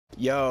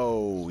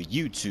Yo,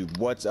 YouTube,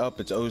 what's up?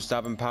 It's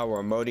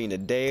oStoppingPowa emoting.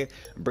 Today,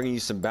 I'm bringing you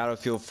some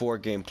Battlefield 4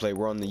 gameplay.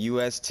 We're on the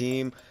US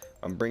team.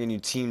 I'm bringing you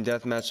team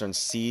deathmatch on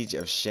Siege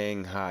of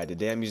Shanghai.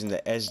 Today, I'm using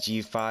the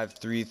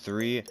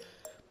SG533,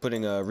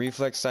 putting a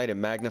reflex sight and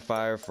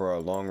magnifier for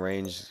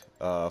long-range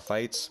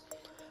fights,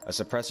 a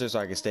suppressor so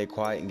I can stay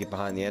quiet and get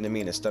behind the enemy,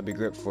 and a stubby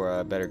grip for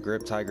a better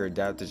grip, tiger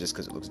adapter just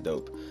because it looks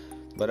dope.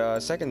 But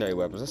secondary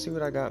weapons, let's see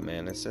what I got,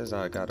 man. It says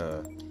I got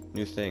a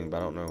new thing, but I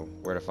don't know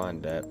where to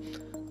find that.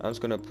 I'm just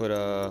gonna put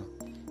a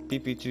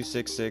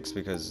PP266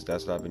 because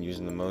that's what I've been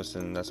using the most,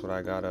 and that's what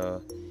I got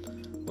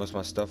most of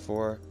my stuff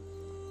for.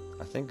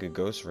 I think a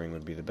ghost ring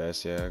would be the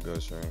best. Yeah, a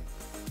ghost ring.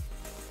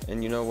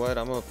 And you know what?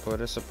 I'm gonna put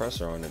a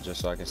suppressor on it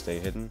just so I can stay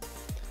hidden.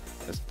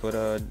 Let's put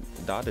a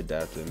dot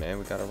adapter, man.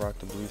 We gotta rock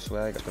the blue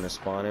swag. It's gonna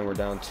spawn in. We're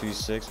down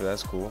 2-6, but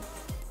that's cool.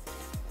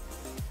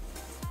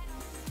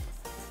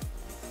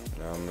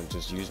 Now I'm gonna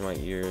just use my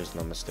ears and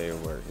I'm gonna stay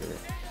alert here.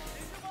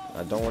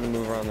 I don't want to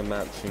move around the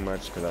map too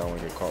much because I don't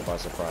want to get caught by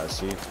surprise.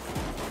 See?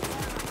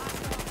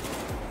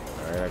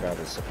 Alright, I got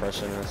the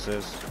suppression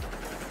assist.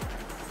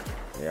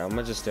 Yeah, I'm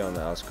gonna just stay on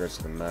the outskirts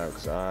of the map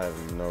because I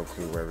have no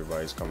clue where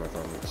everybody's coming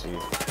from.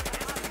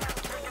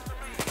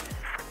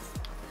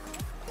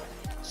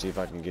 See if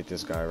I can get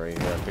this guy right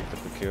here. I picked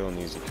up a kill and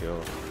he's a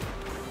kill.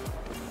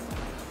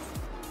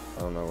 I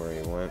don't know where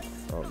he went.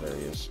 Oh, there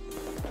he is.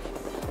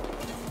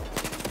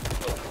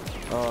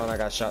 Oh, and I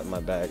got shot in my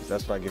back.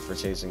 That's what I get for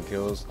chasing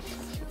kills.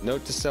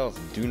 Note to self,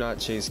 do not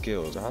chase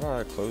kills. How do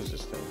I close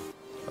this thing?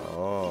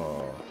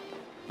 Oh.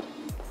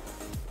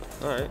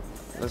 Alright,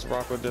 let's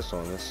rock with this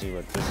one. Let's see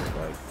what this is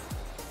like.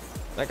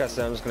 Like I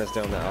said, I'm just going to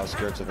stay on the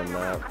outskirts of the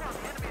map.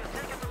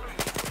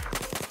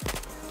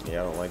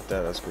 Yeah, I don't like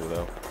that. That's cool,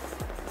 though.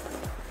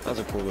 That's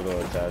a cool little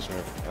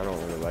attachment. I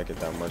don't really like it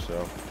that much,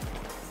 though.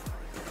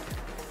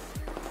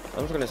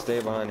 I'm just going to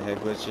stay behind head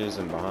glitches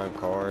and behind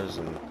cars.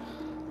 And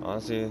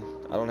honestly,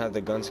 I don't have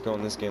the gun skill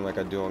in this game like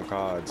I do on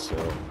COD, so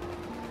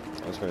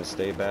I'm just gonna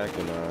stay back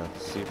and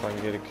see if I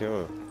can get a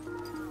kill.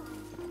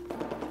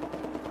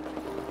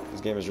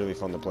 This game is really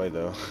fun to play,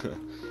 though.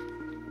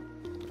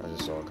 I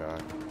just saw a guy.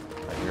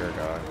 I hear a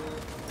guy.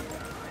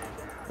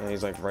 And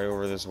he's like right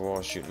over this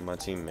wall shooting my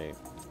teammate.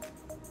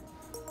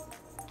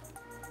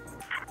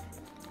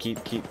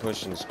 Keep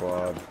pushing,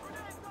 squad.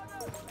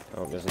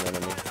 Oh, there's an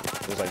enemy.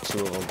 There's like 2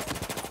 of them.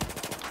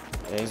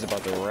 And he's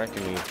about to wreck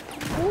me.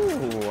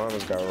 Ooh, I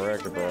almost got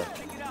wrecked, bro.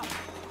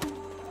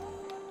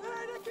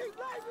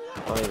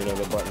 I don't even know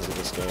the buttons of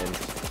this game.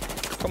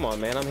 Come on,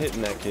 man, I'm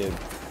hitting that kid.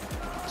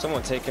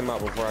 Someone take him out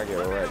before I get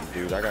wrecked,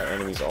 dude. I got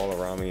enemies all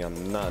around me.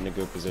 I'm not in a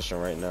good position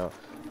right now.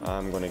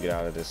 I'm gonna get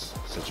out of this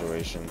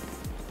situation.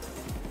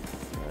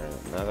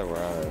 Alright, now that we're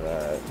out of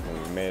that,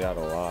 and we made out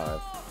alive.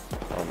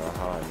 I don't know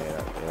how I made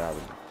it out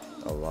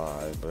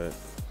alive, but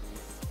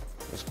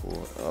it's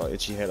cool. Oh,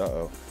 itchy head,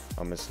 uh-oh.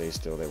 I'm gonna stay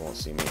still, they won't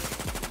see me.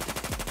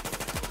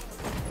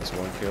 That's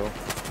 1 kill.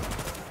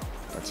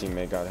 My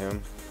teammate got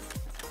him.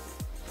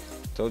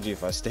 Told you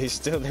if I stay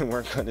still, they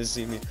weren't gonna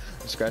see me.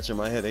 I'm scratching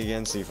my head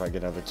again, see if I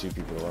get other 2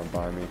 people to run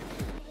by me.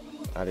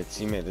 I had a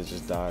teammate that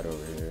just died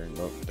over here.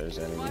 Nope, there's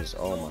enemies.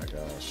 Oh my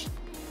gosh.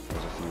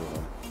 There's a few of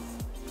them.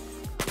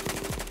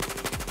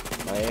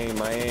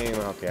 My aim.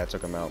 Okay, I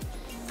took him out.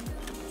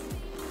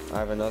 I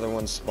have another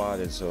one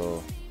spotted,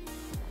 so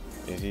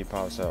if he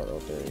pops out, oh,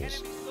 there he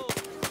is.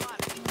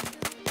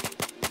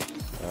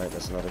 Alright,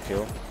 that's another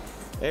kill.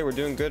 Hey, we're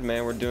doing good,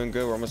 man. We're doing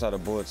good. We're almost out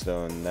of bullets,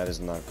 though, and that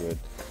is not good.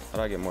 How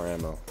do I get more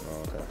ammo?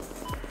 Oh, okay.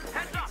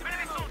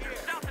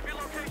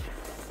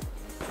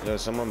 Yo,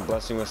 someone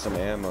bless me with some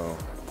ammo.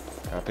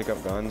 Can I pick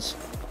up guns?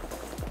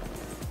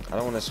 I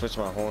don't want to switch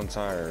my whole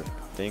entire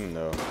thing,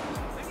 though.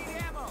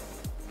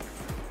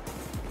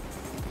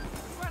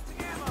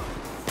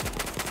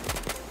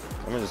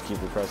 I'm gonna just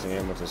keep requesting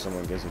ammo until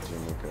someone gives it to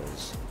me,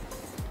 because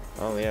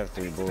I only have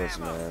 3 bullets,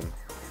 man.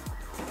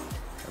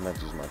 I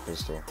might use my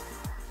pistol.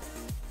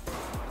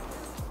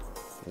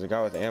 There's a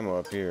guy with ammo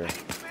up here.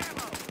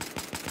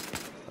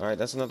 Alright,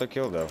 that's another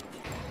kill, though.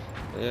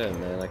 Yeah,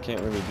 man, I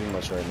can't really do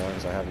much right now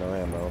because I have no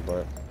ammo,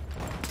 but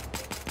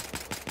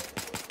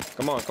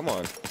come on, come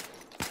on.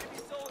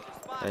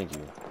 Thank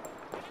you.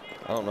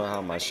 I don't know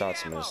how my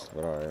shots missed,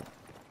 but alright.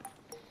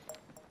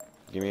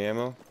 Give me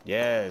ammo?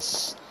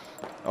 Yes!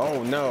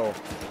 Oh, no.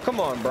 Come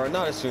on, bro.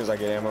 Not as soon as I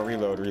get ammo.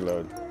 Reload,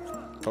 reload.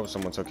 Hope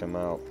someone took him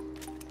out.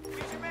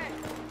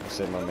 I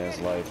saved my man's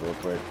life real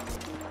quick.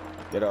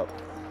 Get up.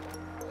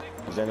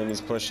 These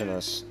enemies pushing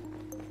us.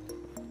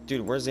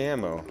 Dude, where's the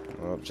ammo?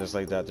 Well, just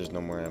like that, there's no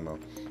more ammo.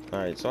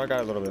 Alright, so I got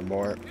a little bit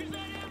more.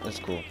 That's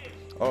cool.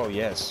 Oh,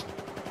 yes.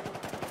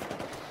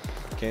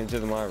 Came to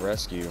my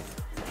rescue.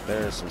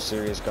 There's some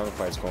serious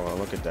gunfights going on.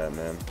 Look at that,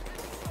 man.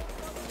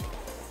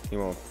 He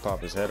won't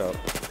pop his head up.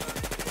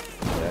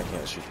 Yeah, I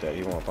can't shoot that.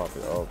 He won't pop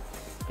it. Oh,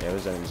 yeah,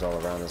 there's enemies all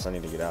around us. I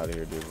need to get out of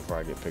here, dude, before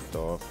I get picked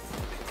off.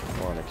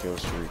 I'm on a kill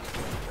streak.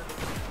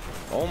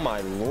 Oh,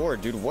 my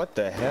lord, dude. What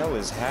the hell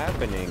is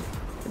happening?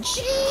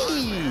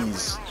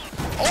 Jeez!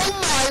 Oh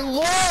my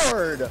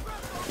lord!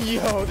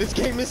 Yo, this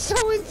game is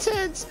so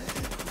intense!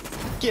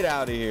 Get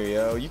out of here,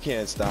 yo. You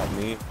can't stop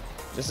me.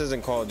 This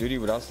isn't Call of Duty,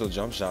 but I'll still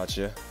jump shot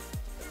you.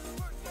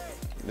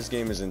 This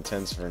game is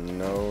intense for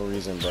no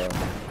reason, bro.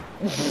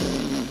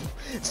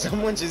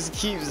 Someone just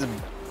keeps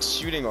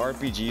shooting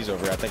RPGs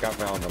over here. I think I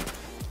found them.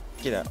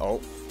 Get out.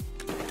 Oh.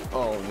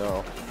 Oh,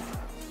 no.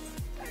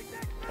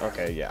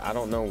 Okay, yeah. I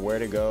don't know where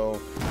to go.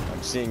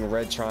 I'm seeing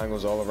red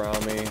triangles all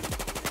around me.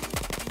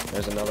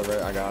 There's another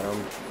red. I got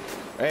him.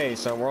 Hey,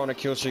 son, we're on a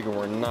kill streak and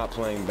we're not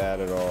playing bad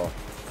at all.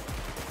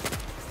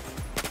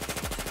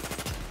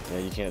 Yeah,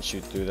 you can't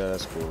shoot through that.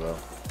 That's cool, though.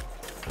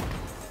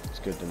 It's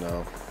good to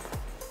know.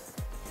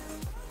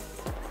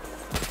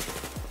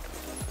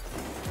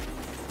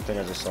 I think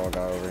I just saw a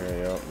guy over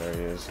here. Yep, there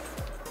he is.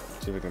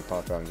 See if we can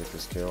pop out and get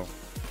this kill.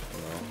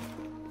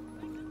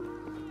 No.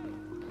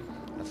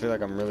 I feel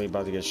like I'm really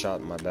about to get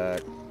shot in my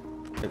back.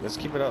 Hey, let's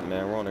keep it up,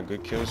 man. We're on a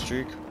good kill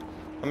streak.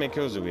 How many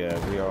kills do we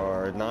have? We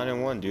are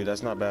 9-1, dude.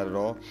 That's not bad at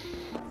all.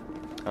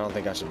 I don't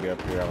think I should be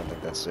up here. I don't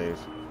think that's safe.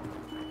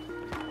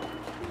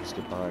 Let's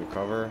get behind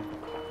cover.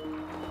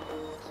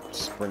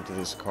 Sprint to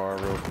this car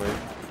real quick.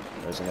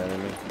 There's an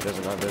enemy. There's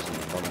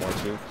one more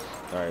too.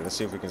 Alright, let's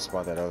see if we can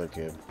spot that other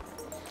kid.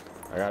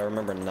 I gotta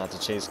remember not to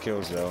chase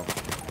kills though.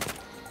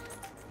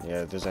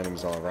 Yeah, there's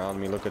enemies all around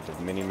me. Look at the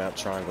mini-map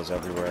triangles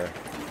everywhere.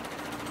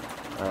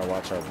 I gotta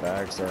watch our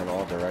backs. They're in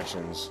all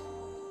directions.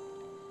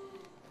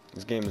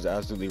 This game is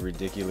absolutely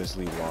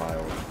ridiculously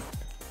wild.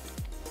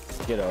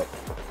 Get up.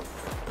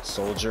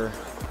 Soldier.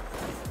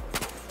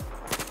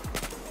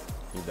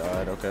 He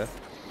died, okay.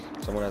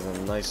 Someone has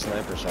a nice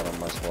sniper shot on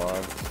my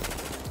squad.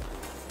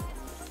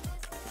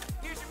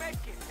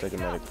 Take a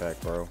medic pack,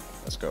 bro.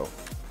 Let's go.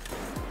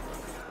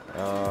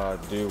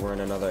 Dude, we're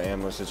in another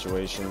ammo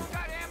situation.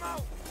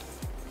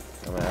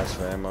 I'm gonna ask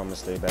for ammo. I'm gonna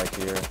stay back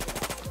here.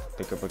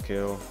 Pick up a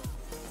kill.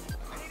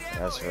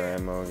 Ask for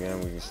ammo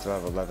again. We still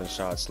have 11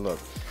 shots. Look,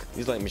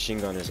 these like machine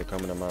gunners are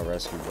coming to my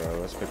rescue, bro.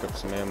 Let's pick up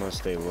some ammo.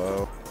 Stay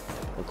low.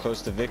 We're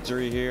close to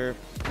victory here.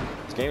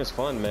 This game is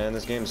fun, man.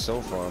 This game is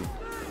so fun.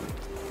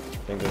 I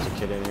think there's a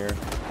kid in here.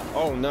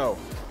 Oh no,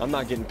 I'm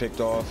not getting picked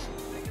off.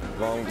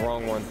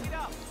 Wrong one.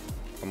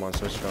 Come on,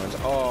 switch guns.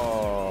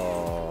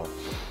 Oh,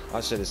 I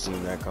should have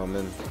seen that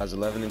coming. I was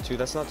 11-2.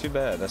 That's not too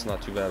bad. That's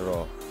not too bad at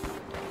all.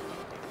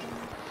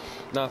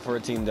 Not for a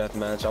team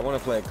deathmatch. I want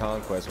to play a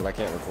conquest, but I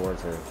can't record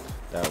for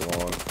that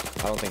long.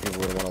 I don't think people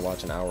would want to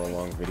watch an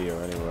hour-long video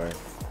anyway.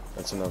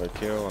 That's another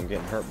kill. I'm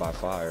getting hurt by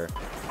fire.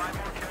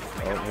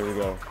 Oh, here we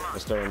go.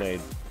 Let's throw a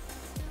nade.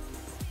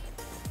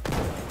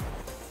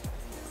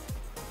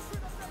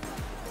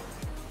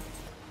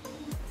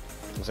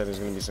 Looks like there's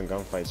gonna be some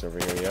gunfights over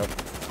here. Yep.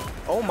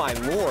 Oh my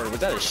lord, was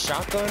that a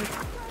shotgun?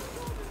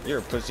 You're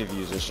a pussy if you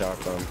use a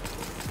shotgun.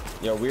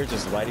 Yo, we're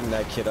just lighting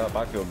that kid up.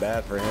 I feel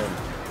bad for him.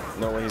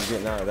 No way he's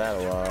getting out of that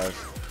alive.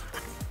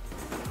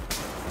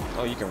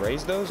 Oh, you can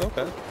raise those?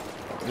 Okay.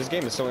 This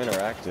game is so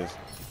interactive.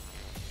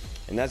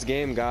 And that's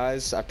game,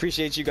 guys. I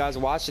appreciate you guys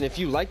watching. If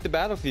you like the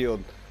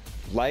Battlefield,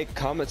 like,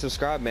 comment,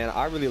 subscribe, man.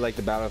 I really like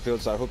the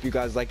Battlefield, so I hope you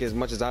guys like it as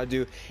much as I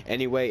do.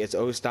 Anyway, it's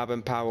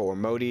oStoppingPowa or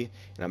Modi,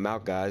 and I'm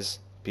out, guys.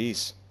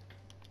 Peace.